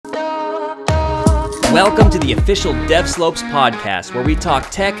Welcome to the official DevSlopes podcast, where we talk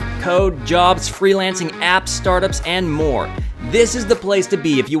tech, code, jobs, freelancing, apps, startups, and more. This is the place to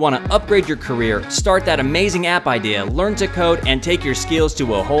be if you want to upgrade your career, start that amazing app idea, learn to code, and take your skills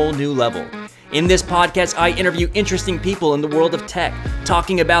to a whole new level. In this podcast, I interview interesting people in the world of tech,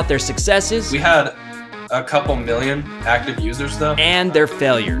 talking about their successes. We had a couple million active users though. And their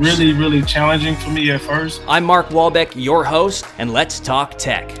failures. Really challenging for me at first. I'm Mark Walbeck, your host, and let's talk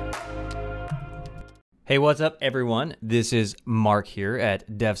tech. Hey, what's up, everyone? This is Mark here at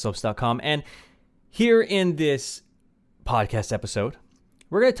devslopes.com, and here in this podcast episode,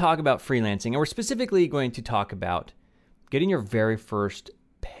 we're going to talk about freelancing, and we're specifically going to talk about getting your very first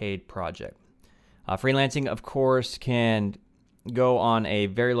paid project. Freelancing, of course, can go on a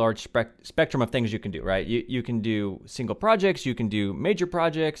very large spectrum of things you can do, right? You can do single projects, you can do major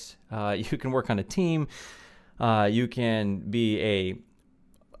projects, you can work on a team, you can be a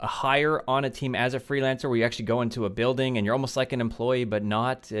hire on a team as a freelancer where you actually go into a building and you're almost like an employee, but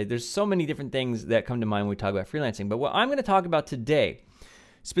not. There's so many different things that come to mind when we talk about freelancing. But what I'm going to talk about today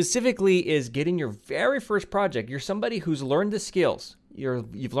specifically is getting your very first project. You're somebody who's learned the skills.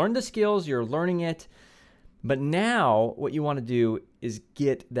 You've learned the skills, you're learning it. But now what you want to do is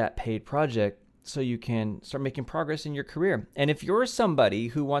get that paid project so you can start making progress in your career. And if you're somebody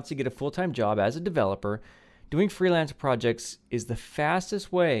who wants to get a full-time job as a developer, doing freelance projects is the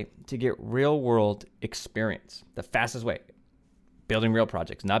fastest way to get real-world experience. The fastest way. Building real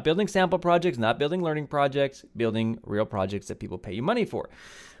projects. Not building sample projects, not building learning projects, building real projects that people pay you money for.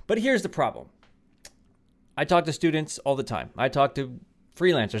 But here's the problem. I talk to students all the time. I talk to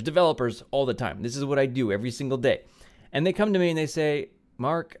freelancers, developers all the time. This is what I do every single day. And they come to me and they say,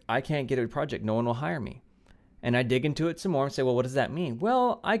 Mark, I can't get a project. No one will hire me. And I dig into it some more and say, well, what does that mean?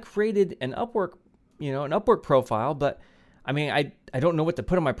 Well, I created an Upwork profile, but I mean, I don't know what to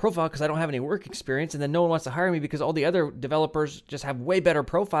put on my profile because I don't have any work experience, and then no one wants to hire me because all the other developers just have way better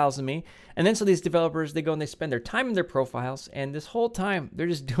profiles than me. And then so these developers, they go and they spend their time in their profiles, and this whole time they're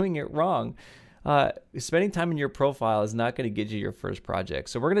just doing it wrong. Spending time in your profile is not going to get you your first project.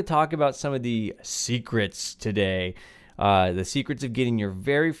 So we're going to talk about some of the secrets today, the secrets of getting your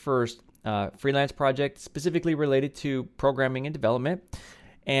very first freelance project, specifically related to programming and development.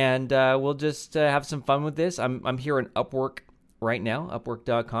 And we'll just have some fun with this. I'm here on Upwork right now,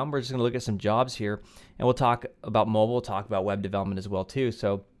 upwork.com. We're just going to look at some jobs here, and we'll talk about mobile, we'll talk about web development as well too.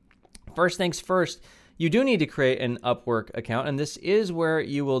 So first things first, you do need to create an Upwork account, and this is where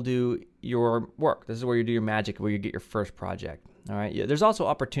you will do your work. This is where you do your magic, where you get your first project. All right. There's also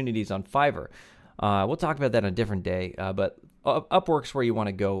opportunities on Fiverr. We'll talk about that on a different day, but Upwork's where you want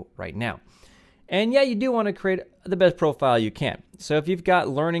to go right now. And yeah, you do want to create the best profile you can. So if you've got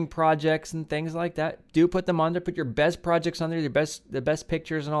learning projects and things like that, do put them on there. Put your best projects on there, the best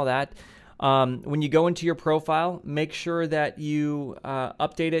pictures and all that. When you go into your profile, make sure that you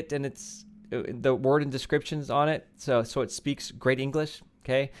update it and it's the word and descriptions on it, so it speaks great English.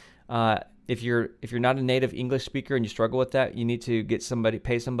 Okay. If you're not a native English speaker and you struggle with that, you need to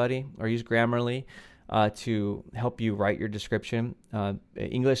pay somebody, or use Grammarly to help you write your description.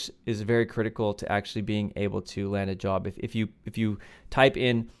 English is very critical to actually being able to land a job. If you type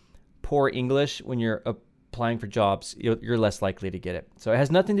in poor English when you're applying for jobs, you're less likely to get it. So it has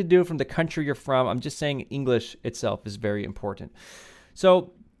nothing to do from the country you're from. I'm just saying English itself is very important.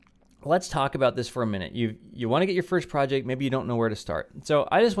 So let's talk about this for a minute. You want to get your first project. Maybe you don't know where to start. So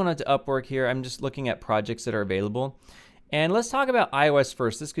I just went to Upwork here. I'm just looking at projects that are available. And let's talk about iOS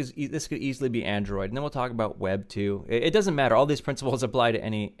first. This could easily be Android, and then we'll talk about web too. It doesn't matter. All these principles apply to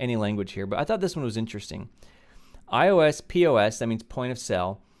any language here, but I thought this one was interesting. iOS, POS, that means point of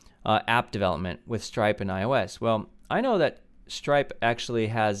sale, app development with Stripe and iOS. Well, I know that Stripe actually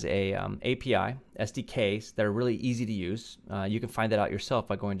has a API, SDKs, that are really easy to use. You can find that out yourself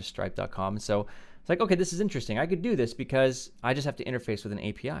by going to stripe.com. So it's like, okay, this is interesting. I could do this because I just have to interface with an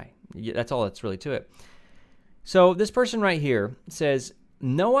API. That's all that's really to it. So this person right here says,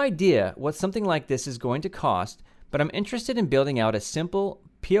 no idea what something like this is going to cost, but I'm interested in building out a simple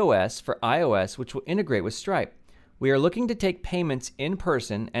POS for iOS which will integrate with Stripe. We are looking to take payments in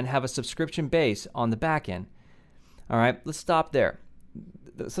person and have a subscription base on the back end. All right, let's stop there.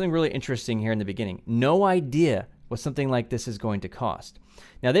 Something really interesting here in the beginning. No idea what something like this is going to cost.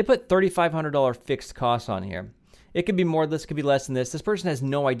 Now they put $3,500 fixed costs on here. It could be more, this could be less than this. This person has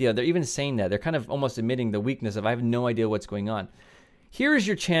no idea. They're even saying that. They're kind of almost admitting the weakness of, I have no idea what's going on. Here's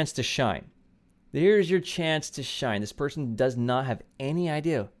your chance to shine. Here's your chance to shine. This person does not have any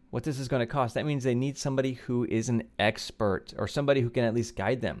idea what this is going to cost. That means they need somebody who is an expert, or somebody who can at least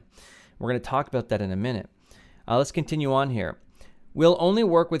guide them. We're going to talk about that in a minute. Let's continue on here. We'll only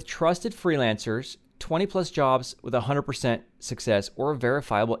work with trusted freelancers 20 plus jobs with 100% success or a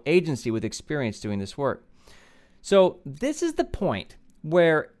verifiable agency with experience doing this work. So this is the point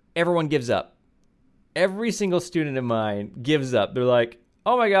where everyone gives up. Every single student of mine gives up. They're like,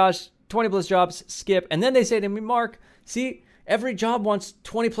 oh my gosh, 20 plus jobs, skip. And then they say to me, Mark, see, every job wants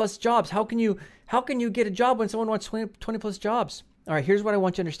 20 plus jobs. How can you get a job when someone wants 20 plus jobs? All right, here's what I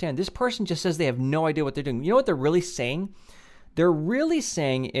want you to understand. This person just says they have no idea what they're doing. You know what they're really saying? They're really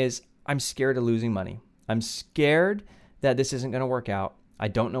saying is, I'm scared of losing money. I'm scared that this isn't going to work out. I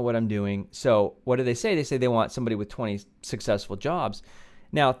don't know what I'm doing. So what do they say? They say they want somebody with 20 successful jobs.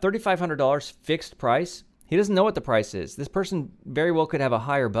 Now, $3,500 fixed price. He doesn't know what the price is. This person very well could have a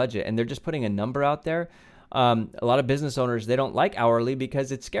higher budget, and they're just putting a number out there. A lot of business owners, they don't like hourly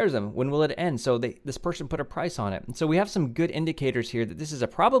because it scares them. When will it end? So this person put a price on it. And so we have some good indicators here that this is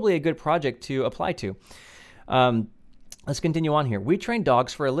probably a good project to apply to. Let's continue on here. We train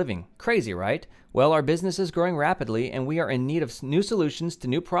dogs for a living. Crazy, right? Well, our business is growing rapidly, and we are in need of new solutions to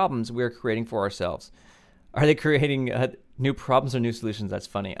new problems we are creating for ourselves. Are they creating new problems or new solutions? That's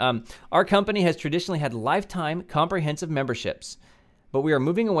funny. Our company has traditionally had lifetime comprehensive memberships, but we are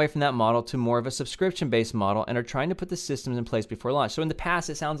moving away from that model to more of a subscription-based model and are trying to put the systems in place before launch. So in the past,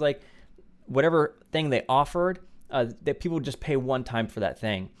 it sounds like whatever thing they offered, that people would just pay one time for that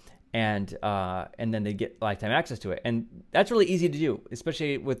thing, and then they get lifetime access to it. And that's really easy to do,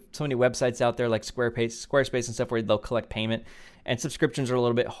 especially with so many websites out there like Squarespace and stuff where they'll collect payment, and subscriptions are a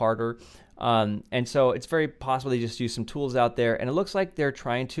little bit harder. And so it's very possible they just use some tools out there, and it looks like they're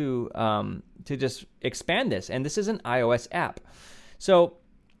trying to just expand this. And this is an iOS app. So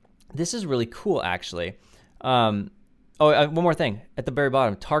this is really cool, actually. One more thing. At the very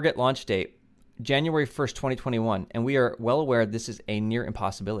bottom, target launch date, January 1st, 2021. And we are well aware this is a near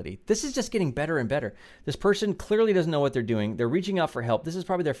impossibility. This is just getting better and better. This person clearly doesn't know what they're doing. They're reaching out for help. This is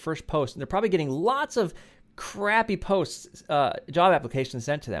probably their first post, and they're probably getting lots of crappy posts, job applications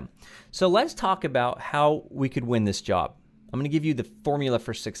sent to them. So let's talk about how we could win this job. I'm going to give you the formula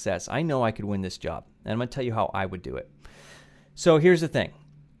for success. I know I could win this job, and I'm going to tell you how I would do it. So here's the thing.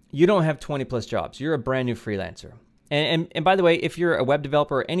 You don't have 20 plus jobs. You're a brand new freelancer. And by the way, if you're a web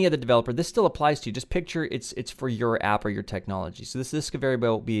developer or any other developer, this still applies to you. Just picture it's for your app or your technology. So this could very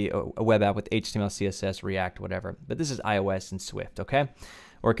well be a web app with HTML, CSS, React, whatever. But this is iOS and Swift, okay?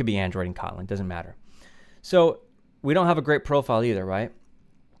 Or it could be Android and Kotlin. Doesn't matter. So we don't have a great profile either, right?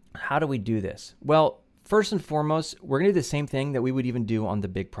 How do we do this? Well, first and foremost, we're going to do the same thing that we would even do on the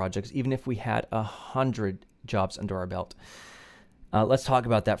big projects, even if we had 100 jobs under our belt. Let's talk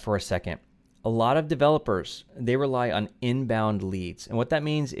about that for a second. A lot of developers, they rely on inbound leads. And what that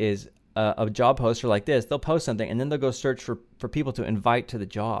means is a job poster like this, they'll post something and then they'll go search for people to invite to the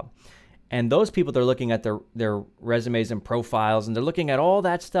job. And those people, they're looking at their resumes and profiles, and they're looking at all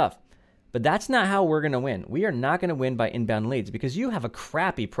that stuff. But that's not how we're going to win. We are not going to win by inbound leads because you have a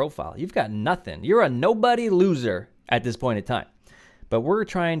crappy profile. You've got nothing. You're a nobody loser at this point in time. But we're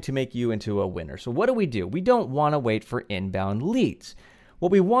trying to make you into a winner. So what do? We don't want to wait for inbound leads.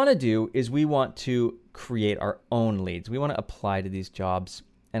 What we want to do is we want to create our own leads. We want to apply to these jobs.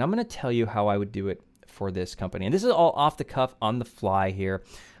 And I'm going to tell you how I would do it for this company. And this is all off the cuff, on the fly here.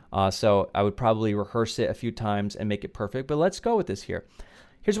 So I would probably rehearse it a few times and make it perfect. But let's go with this here.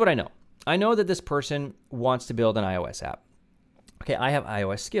 Here's what I know. I know that this person wants to build an iOS app. Okay, I have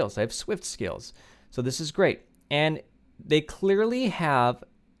iOS skills. I have Swift skills. So this is great. And they clearly have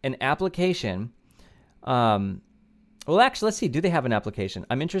an application. Well, actually, let's see. Do they have an application?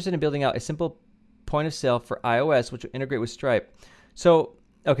 I'm interested in building out a simple point of sale for iOS, which will integrate with Stripe. So,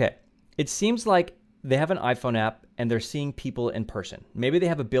 okay, it seems like they have an iPhone app and they're seeing people in person. Maybe they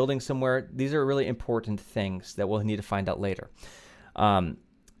have a building somewhere. These are really important things that we'll need to find out later.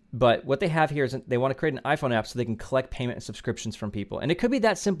 But what they have here is they want to create an iPhone app so they can collect payment and subscriptions from people. And it could be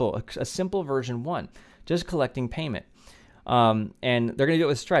that simple, a simple version 1, just collecting payment. And they're going to do it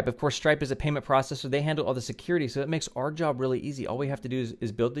with Stripe. Of course, Stripe is a payment processor. They handle all the security, so it makes our job really easy. All we have to do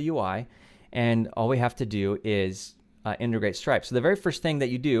is build the UI, and all we have to do is integrate Stripe. So the very first thing that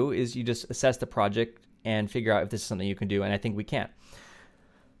you do is you just assess the project and figure out if this is something you can do, and I think we can.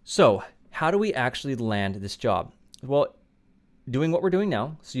 So how do we actually land this job? Well, doing what we're doing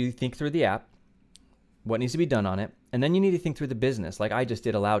now. So you think through the app, what needs to be done on it, and then you need to think through the business like I just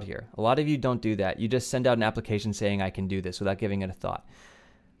did aloud here. A lot of you don't do that. You just send out an application saying I can do this without giving it a thought.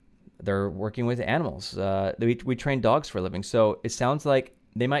 They're working with animals. We train dogs for a living. So it sounds like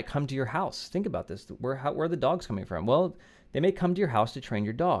they might come to your house. Think about this. Where are the dogs coming from? Well, they may come to your house to train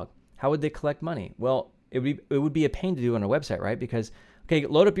your dog. How would they collect money? Well, it would be a pain to do on a website, right? Because, okay,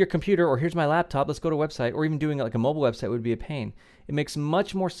 load up your computer, or here's my laptop, let's go to a website, or even doing like a mobile website would be a pain. It makes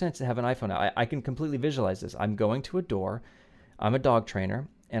much more sense to have an iPhone. I can completely visualize this. I'm going to a door. I'm a dog trainer,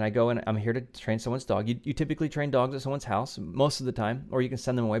 and I go and I'm here to train someone's dog. You typically train dogs at someone's house most of the time, or you can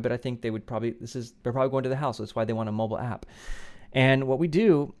send them away, but I think they're probably going to the house. That's why they want a mobile app. And what we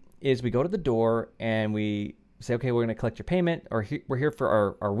do is we go to the door and we say, okay, we're going to collect your payment, or we're here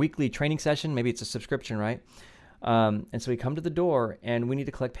for our weekly training session. Maybe it's a subscription, right? And so we come to the door and we need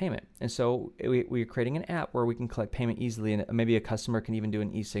to collect payment. And so we're creating an app where we can collect payment easily. And maybe a customer can even do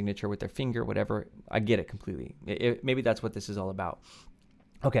an e-signature with their finger, whatever. I get it completely. Maybe that's what this is all about.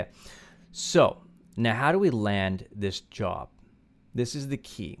 Okay. So now how do we land this job? This is the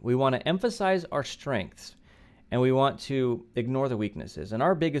key. We want to emphasize our strengths and we want to ignore the weaknesses. And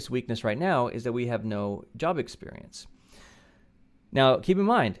our biggest weakness right now is that we have no job experience. Now, keep in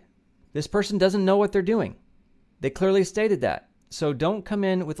mind, this person doesn't know what they're doing. They clearly stated that. So don't come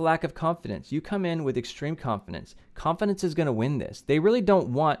in with lack of confidence. You come in with extreme confidence. Confidence is going to win this. They really don't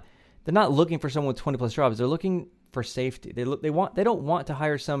want, they're not looking for someone with 20 plus jobs. They're looking for safety. They don't want to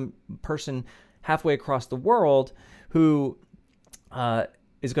hire some person halfway across the world who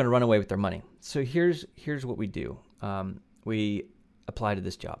is going to run away with their money. So here's what we do. We apply to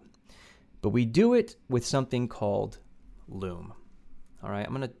this job, but we do it with something called Loom. All right,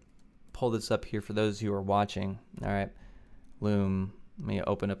 I'm going to pull this up here for those who are watching. All right, Loom. Let me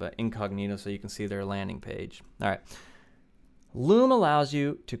open up an incognito so you can see their landing page. All right. Loom allows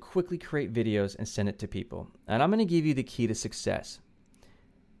you to quickly create videos and send it to people. And I'm going to give you the key to success.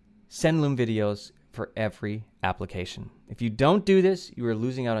 Send Loom videos for every application. If you don't do this, you are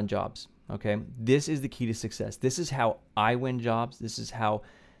losing out on jobs. Okay. This is the key to success. This is how I win jobs. This is how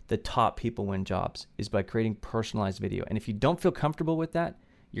the top people win jobs, is by creating personalized video. And if you don't feel comfortable with that,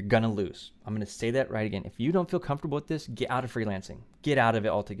 you're going to lose. I'm going to say that right again. If you don't feel comfortable with this, get out of freelancing. Get out of it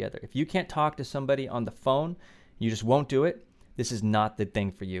altogether. If you can't talk to somebody on the phone, you just won't do it, this is not the thing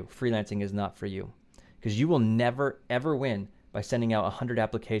for you. Freelancing is not for you, because you will never, ever win by sending out 100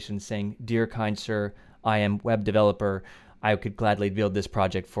 applications saying, "Dear kind sir, I am web developer. I could gladly build this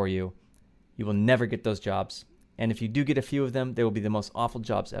project for you." You will never get those jobs. And if you do get a few of them, they will be the most awful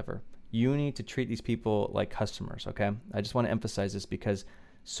jobs ever. You need to treat these people like customers, okay? I just want to emphasize this because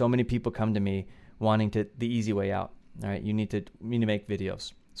so many people come to me wanting the easy way out. All right, you need to make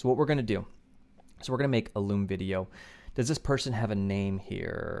videos. So what we're going to do, we're going to make a Loom video. Does this person have a name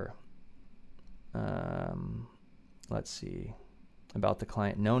here? Let's see. About the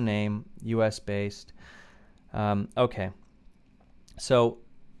client, no name, US based. Okay. So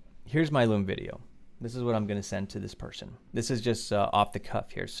here's my Loom video. This is what I'm going to send to this person. This is just off the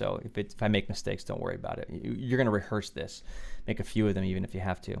cuff here. So if I make mistakes, don't worry about it. You're going to rehearse this. Make a few of them even if you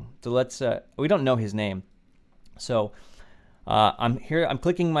have to. So let's, we don't know his name. So I'm here, I'm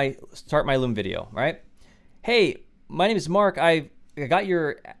clicking start my Loom video, right? Hey, my name is Mark. I got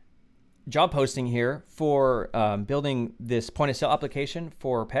your job posting here for building this point of sale application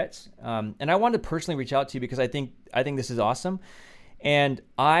for pets. And I wanted to personally reach out to you because I think this is awesome. And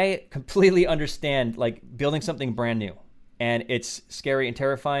I completely understand like building something brand new, and it's scary and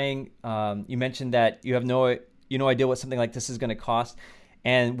terrifying. You mentioned that you have no idea what something like this is going to cost,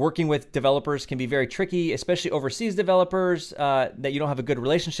 and working with developers can be very tricky, especially overseas developers that you don't have a good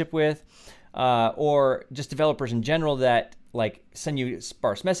relationship with, or just developers in general that like send you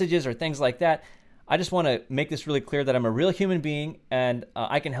sparse messages or things like that. I just want to make this really clear that I'm a real human being, and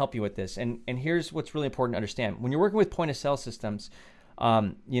I can help you with this. And here's what's really important to understand. When you're working with point of sale systems,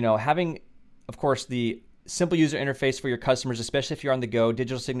 having, of course, the simple user interface for your customers, especially if you're on the go,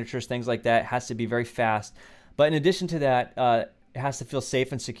 digital signatures, things like that, has to be very fast. But in addition to that, it has to feel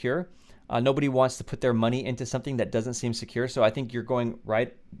safe and secure. Nobody wants to put their money into something that doesn't seem secure. So I think you're going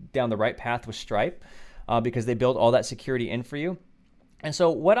right down the right path with Stripe because they build all that security in for you. And so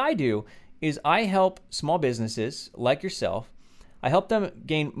what I do is I help small businesses like yourself. I help them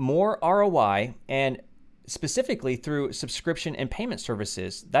gain more ROI, and specifically through subscription and payment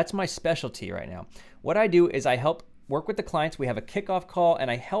services. That's my specialty right now. What I do is I help work with the clients. We have a kickoff call,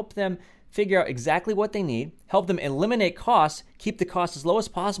 and I help them figure out exactly what they need, help them eliminate costs, keep the cost as low as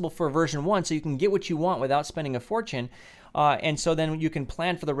possible for version 1 so you can get what you want without spending a fortune. And so then you can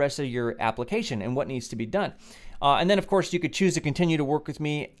plan for the rest of your application and what needs to be done. And then, of course, you could choose to continue to work with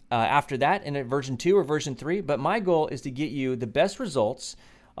me after that in version 2 or version 3. But my goal is to get you the best results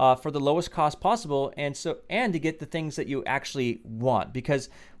for the lowest cost possible, and to get the things that you actually want. Because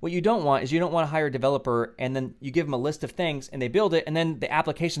what you don't want is you don't want to hire a developer and then you give them a list of things and they build it and then the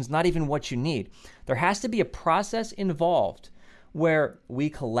application's not even what you need. There has to be a process involved where we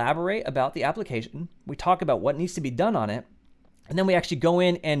collaborate about the application, we talk about what needs to be done on it, And then we actually go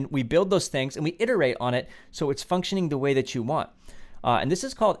in and we build those things and we iterate on it so it's functioning the way that you want. And this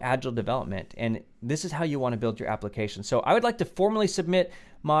is called agile development, and this is how you want to build your application. So I would like to formally submit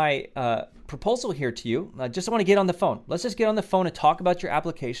my proposal here to you. I just want to get on the phone. Let's just get on the phone and talk about your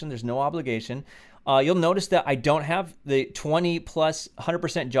application. There's no obligation. You'll notice that I don't have the 20 plus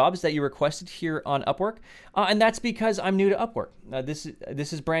 100% jobs that you requested here on Upwork. And that's because I'm new to Upwork.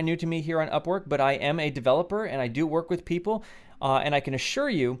 This is brand new to me here on Upwork, but I am a developer and I do work with people. And I can assure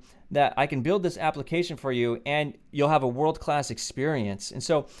you that I can build this application for you and you'll have a world-class experience. And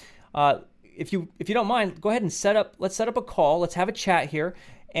so if you don't mind, go ahead and let's set up a call. Let's have a chat here.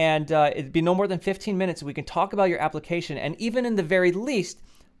 And it'd be no more than 15 minutes. We can talk about your application. And even in the very least,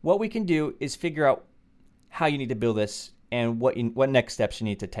 what we can do is figure out how you need to build this and what next steps you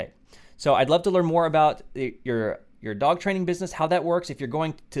need to take. So I'd love to learn more about your dog training business, how that works. If you're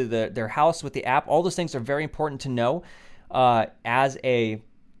going to their house with the app, all those things are very important to know. As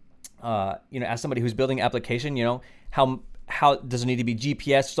somebody who's building an application, how does it need to be GPS?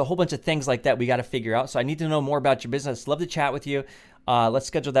 There's a whole bunch of things like that we got to figure out. So I need to know more about your business. Love to chat with you. Let's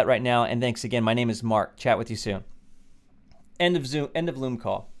schedule that right now. And thanks again. My name is Mark. Chat with you soon. End of Loom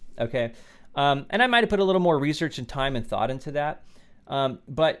call. Okay. And I might have put a little more research and time and thought into that.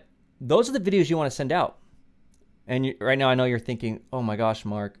 But those are the videos you want to send out. And right now I know you're thinking, oh my gosh,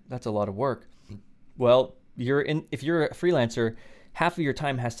 Mark, that's a lot of work. Well, if you're a freelancer, half of your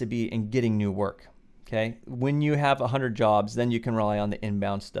time has to be in getting new work. Okay. When you have 100 jobs, then you can rely on the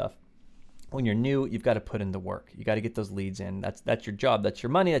inbound stuff. When you're new, you've got to put in the work. You got to get those leads in. That's your job. That's your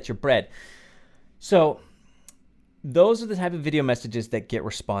money. That's your bread. So those are the type of video messages that get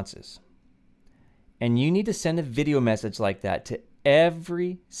responses. And you need to send a video message like that to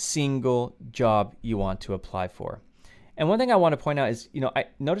every single job you want to apply for. And one thing I want to point out is, I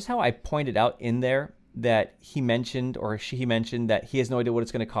notice how I pointed out in there that he mentioned or she mentioned that he has no idea what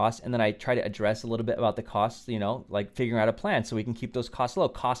it's going to cost. And then I try to address a little bit about the costs, like figuring out a plan so we can keep those costs low.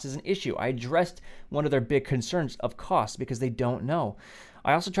 Cost is an issue. I addressed one of their big concerns of cost because they don't know.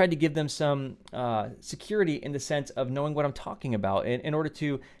 I also tried to give them some security in the sense of knowing what I'm talking about in order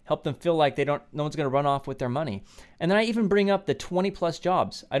to help them feel like no one's going to run off with their money. And then I even bring up the 20 plus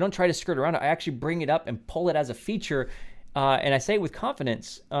jobs. I don't try to skirt around it. I actually bring it up and pull it as a feature. And I say it with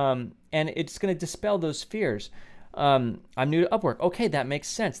confidence, and it's going to dispel those fears. I'm new to Upwork. Okay, that makes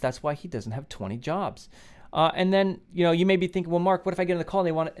sense. That's why he doesn't have 20 jobs. And then, you may be thinking, well, Mark, what if I get on the call and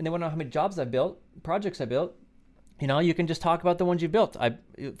they want to know how many jobs I built, projects I built? You can just talk about the ones you built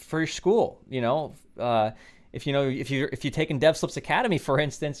for your school. If you've taken DevSlips Academy, for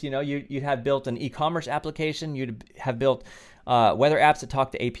instance, you'd have built an e-commerce application. You'd have built weather apps that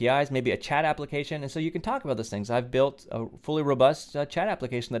talk to APIs, maybe a chat application. And so you can talk about those things. I've built a fully robust chat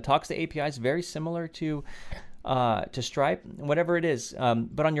application that talks to APIs, very similar to Stripe, whatever it is.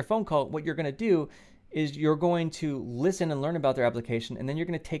 But on your phone call, what you're going to do is you're going to listen and learn about their application, and then you're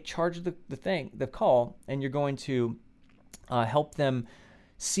going to take charge of the call, and you're going to help them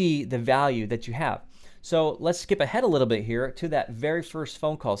see the value that you have. So let's skip ahead a little bit here to that very first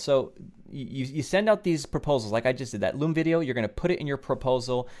phone call. So you send out these proposals like I just did, that Loom video. You're going to put it in your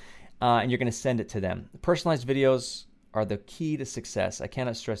proposal, and you're going to send it to them. Personalized videos are the key to success. I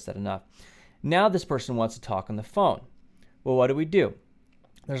cannot stress that enough. Now this person wants to talk on the phone. Well, what do?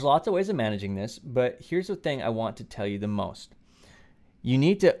 There's lots of ways of managing this, but here's the thing I want to tell you the most. You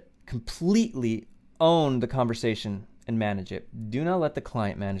need to completely own the conversation and manage it. Do not let the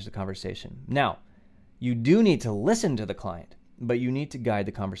client manage the conversation. Now, you do need to listen to the client, but you need to guide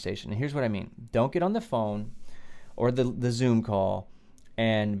the conversation. And here's what I mean. Don't get on the phone or the Zoom call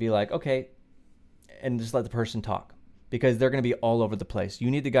and be like, okay, and just let the person talk, because they're going to be all over the place. You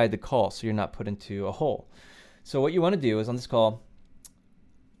need to guide the call so you're not put into a hole. So what you want to do is on this call,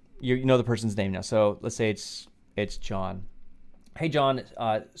 you know the person's name now. So let's say it's John. Hey, John,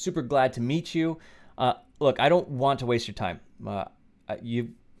 super glad to meet you. Look, I don't want to waste your time.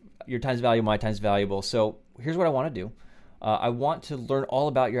 Your time's valuable, my time's valuable. So here's what I want to do. I want to learn all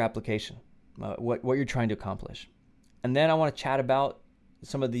about your application, what you're trying to accomplish. And then I want to chat about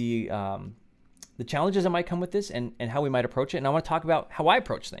some of the challenges that might come with this and how we might approach it. And I want to talk about how I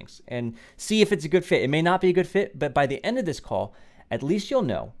approach things and see if it's a good fit. It may not be a good fit, but by the end of this call, at least you'll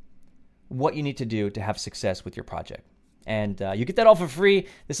know what you need to do to have success with your project. And you get that all for free.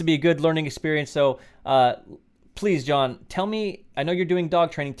 This would be a good learning experience. So please, John, tell me, I know you're doing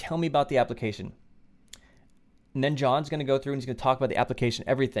dog training. Tell me about the application. And then John's going to go through and he's going to talk about the application,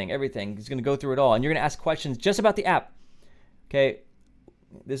 everything. He's going to go through it all. And you're going to ask questions just about the app. Okay,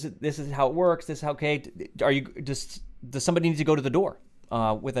 this is how it works. This is how, okay, does somebody need to go to the door?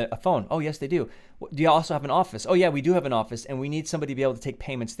 with a phone? Oh, yes, they do. Do you also have an office? Oh, yeah, we do have an office, and we need somebody to be able to take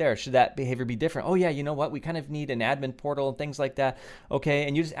payments there. Should that behavior be different? Oh, yeah, you know what? We kind of need an admin portal and things like that. Okay,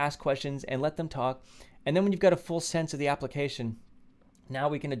 and you just ask questions and let them talk. And then when you've got a full sense of the application, now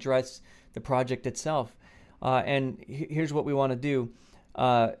we can address the project itself. And here's what we want to do.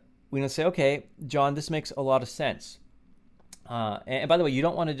 We're going to say, okay, John, this makes a lot of sense. And by the way, you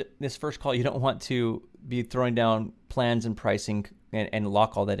don't want to, this first call, you don't want to be throwing down plans and pricing and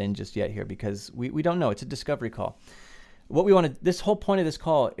lock all that in just yet here, because we don't know. It's a discovery call. What we want to, this whole point of this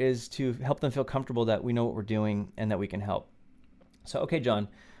call is to help them feel comfortable that we know what we're doing and that we can help. So, okay, John,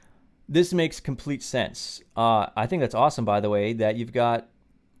 this makes complete sense. I think that's awesome, by the way, that you've got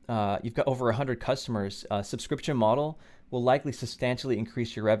over 100 customers. Subscription model will likely substantially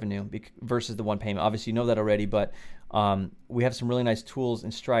increase your revenue versus the one payment. Obviously, you know that already, but we have some really nice tools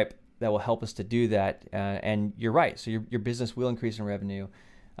in Stripe that will help us to do that. And you're right. So your business will increase in revenue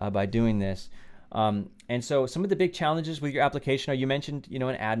by doing this. And so some of the big challenges with your application are, you mentioned, an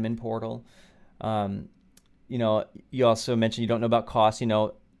admin portal. You also mentioned you don't know about costs.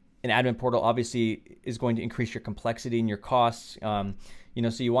 An admin portal obviously is going to increase your complexity and your costs. So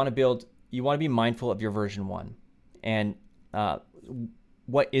you want to be mindful of your version 1. And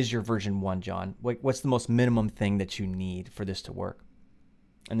what is your version 1, John? What's the most minimum thing that you need for this to work?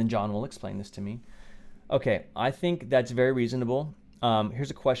 And then John will explain this to me. Okay, I think that's very reasonable.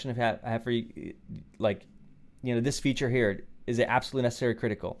 Here's a question I have for you. This feature here, is it absolutely necessary,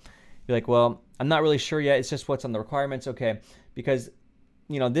 critical? You're like, well, I'm not really sure yet. It's just what's on the requirements. Okay, because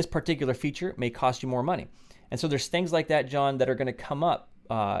this particular feature may cost you more money. And so there's things like that, John, that are going to come up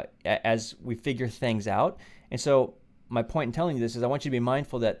as we figure things out. And so my point in telling you this is I want you to be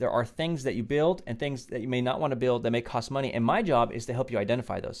mindful that there are things that you build and things that you may not want to build that may cost money. And my job is to help you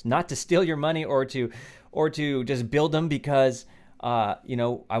identify those, not to steal your money or to just build them because I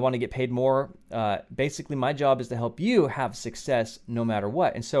want to get paid more. Basically, my job is to help you have success no matter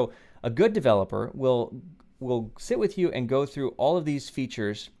what. And so a good developer will sit with you and go through all of these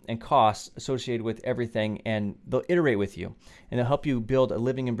features and costs associated with everything, and they'll iterate with you, and they'll help you build a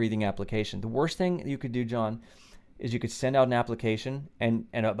living and breathing application. The worst thing you could do, John, is you could send out an application and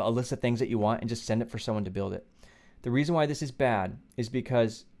a list of things that you want and just send it for someone to build it. The reason why this is bad is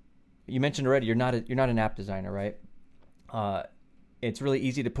because you mentioned already you're not an app designer, right? It's really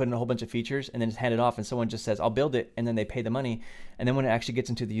easy to put in a whole bunch of features and then just hand it off, and someone just says, I'll build it, and then they pay the money. And then when it actually gets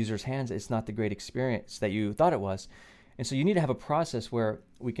into the user's hands, it's not the great experience that you thought it was. And so you need to have a process where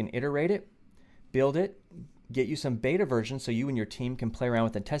we can iterate it, build it, get you some beta versions so you and your team can play around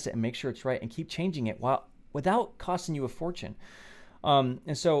with it and test it and make sure it's right and keep changing it without costing you a fortune.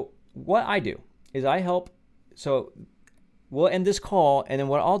 And so what I do is I help. So we'll end this call, and then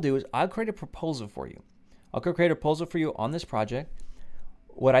what I'll do is I'll create a proposal for you. I'll create a proposal for you on this project,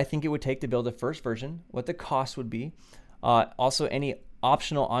 what I think it would take to build a first version, what the cost would be, also any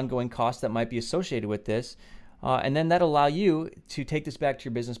optional ongoing costs that might be associated with this, and then that'll allow you to take this back to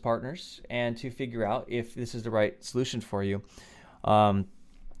your business partners and to figure out if this is the right solution for you.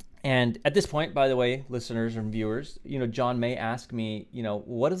 And at this point, by the way, listeners and viewers, John may ask me,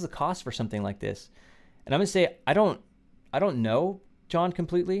 what is the cost for something like this? And I'm going to say, I don't know, John,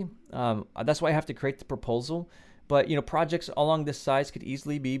 completely. That's why I have to create the proposal. But projects along this size could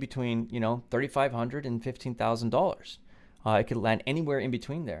easily be between $3,500 and $15,000. It could land anywhere in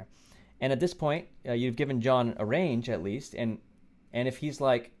between there. And at this point, you've given John a range at least. And if he's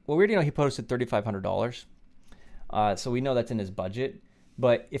like, well, we already know he posted $3,500, so we know that's in his budget.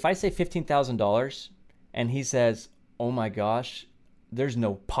 But if I say $15,000 and he says, oh my gosh, there's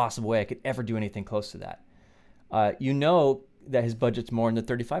no possible way I could ever do anything close to that, that his budget's more in the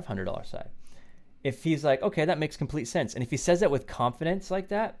 $3,500 side. If he's like, okay, that makes complete sense. And if he says that with confidence like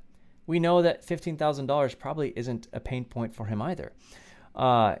that, we know that $15,000 probably isn't a pain point for him either.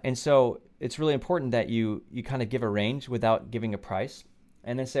 And so it's really important that you kind of give a range without giving a price,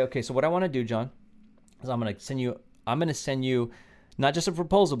 and then say, okay, so what I want to do, John, is I'm going to send you not just a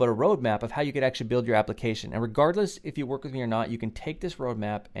proposal, but a roadmap of how you could actually build your application. And regardless if you work with me or not, you can take this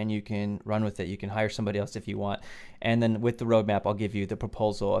roadmap and you can run with it. You can hire somebody else if you want. And then with the roadmap, I'll give you the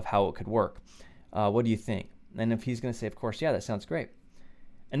proposal of how it could work. What do you think? And if he's going to say, of course, yeah, that sounds great.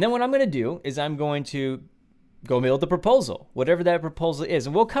 And then what I'm going to do is I'm going to go build the proposal, whatever that proposal is.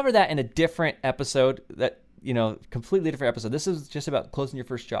 And we'll cover that in a different episode, completely different episode. This is just about closing your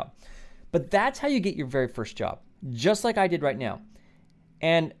first job. But that's how you get your very first job, just like I did right now.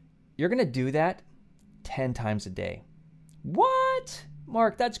 And you're going to do that 10 times a day. What?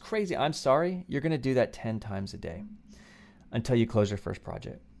 Mark, that's crazy. I'm sorry. You're going to do that 10 times a day until you close your first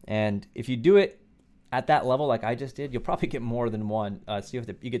project. And if you do it at that level, like I just did, you'll probably get more than one. So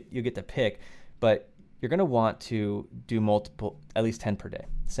you get to pick, but you're going to want to do multiple, at least 10 per day.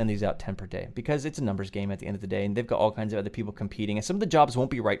 Send these out 10 per day because it's a numbers game at the end of the day, and they've got all kinds of other people competing. And some of the jobs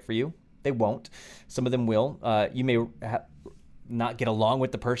won't be right for you. They won't. Some of them will. You may not get along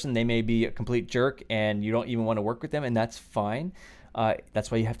with the person. They may be a complete jerk, and you don't even want to work with them, and that's fine.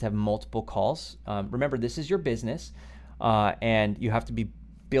 That's why you have to have multiple calls. Remember, this is your business, and you have to be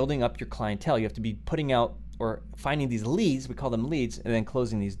building up your clientele. You have to be putting out or finding these leads. We call them leads, and then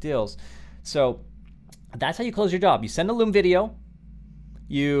closing these deals. So that's how you close your job. You send a Loom video.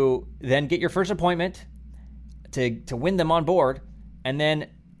 You then get your first appointment to win them on board, and then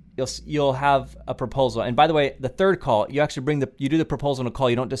you'll have a proposal. And by the way, the third call, you actually you do the proposal in a call.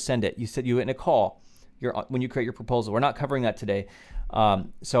 You don't just send it. You said you in a call. When you create your proposal. We're not covering that today.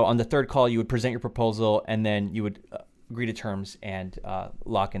 So on the third call, you would present your proposal, and then you would agree to terms and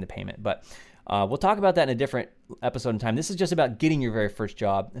lock in the payment. But we'll talk about that in a different episode in time. This is just about getting your very first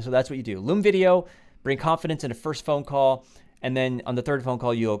job. And so that's what you do. Loom video, bring confidence in a first phone call, and then on the third phone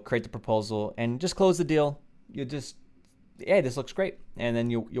call, you'll create the proposal and just close the deal. You'll just, hey, this looks great, and then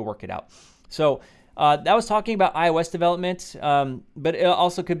you'll work it out. So that was talking about iOS development, but it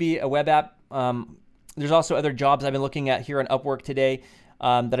also could be a web app. There's also other jobs I've been looking at here on Upwork today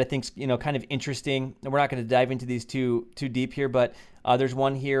that I think's kind of interesting. And we're not going to dive into these too deep here, but there's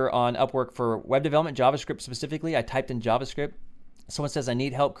one here on Upwork for web development, JavaScript specifically. I typed in JavaScript. Someone says, I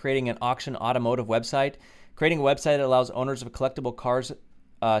need help creating an auction automotive website. Creating a website that allows owners of collectible cars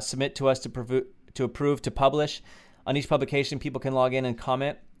submit to us to approve to publish. On each publication, people can log in and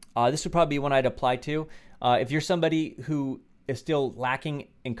comment. This would probably be one I'd apply to. If you're somebody who is still lacking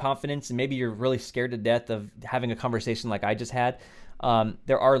in confidence, and maybe you're really scared to death of having a conversation like I just had,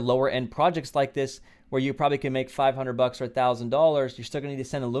 there are lower end projects like this where you probably can make $500 or $1,000. You're still gonna need to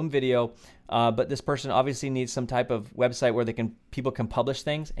send a Loom video, but this person obviously needs some type of website where people can publish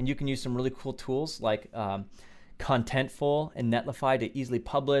things, and you can use some really cool tools like Contentful and Netlify to easily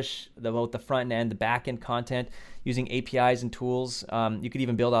publish both the front end, the back end content using APIs and tools. You could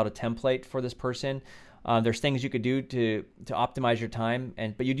even build out a template for this person. There's things you could do to optimize your time,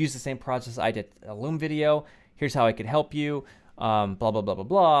 but you'd use the same process I did. A Loom video, here's how I could help you, blah, blah, blah, blah,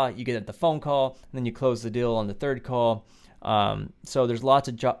 blah. You get the phone call, and then you close the deal on the third call. So there's lots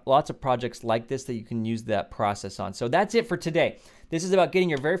of projects like this that you can use that process on. So that's it for today. This is about getting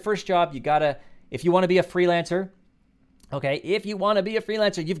your very first job. If you want to be a freelancer,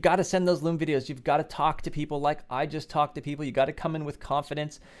 you've got to send those Loom videos. You've got to talk to people like I just talked to people. You got to come in with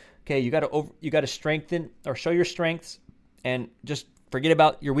confidence. Okay, you got to strengthen or show your strengths, and just forget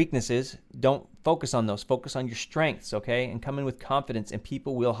about your weaknesses. Don't focus on those. Focus on your strengths, okay? And come in with confidence, and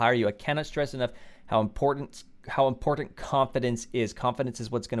people will hire you. I cannot stress enough how important confidence is. Confidence is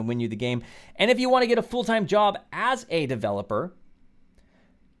what's going to win you the game. And if you want to get a full-time job as a developer,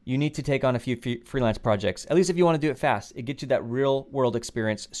 you need to take on a few freelance projects, at least if you want to do it fast. It gets you that real-world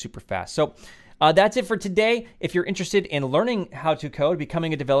experience super fast. So that's it for today. If you're interested in learning how to code,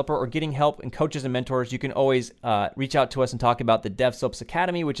 becoming a developer, or getting help and coaches and mentors, you can always reach out to us and talk about the DevSlopes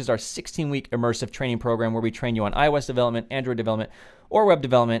Academy, which is our 16-week immersive training program where we train you on iOS development, Android development, or web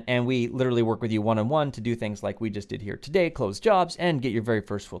development, and we literally work with you one-on-one to do things like we just did here today, close jobs, and get your very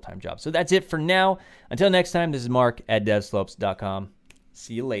first full-time job. So that's it for now. Until next time, this is Mark at devslopes.com.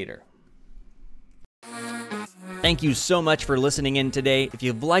 See you later. Thank you so much for listening in today. If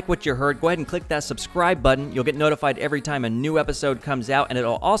you've liked what you heard, go ahead and click that subscribe button. You'll get notified every time a new episode comes out, and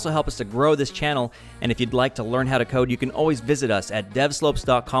it'll also help us to grow this channel. And if you'd like to learn how to code, you can always visit us at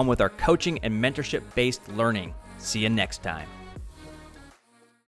devslopes.com with our coaching and mentorship-based learning. See you next time.